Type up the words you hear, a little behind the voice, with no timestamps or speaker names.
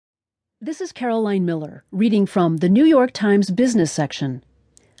This is Caroline Miller, reading from the New York Times business section.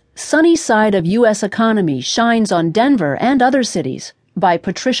 Sunny Side of U.S. Economy Shines on Denver and Other Cities by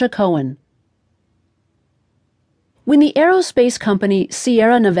Patricia Cohen. When the aerospace company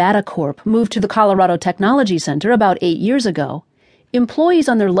Sierra Nevada Corp. moved to the Colorado Technology Center about 8 years ago, employees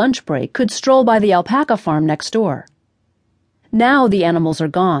on their lunch break could stroll by the alpaca farm next door. Now the animals are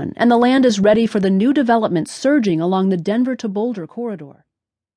gone, and the land is ready for the new development surging along the Denver to Boulder corridor.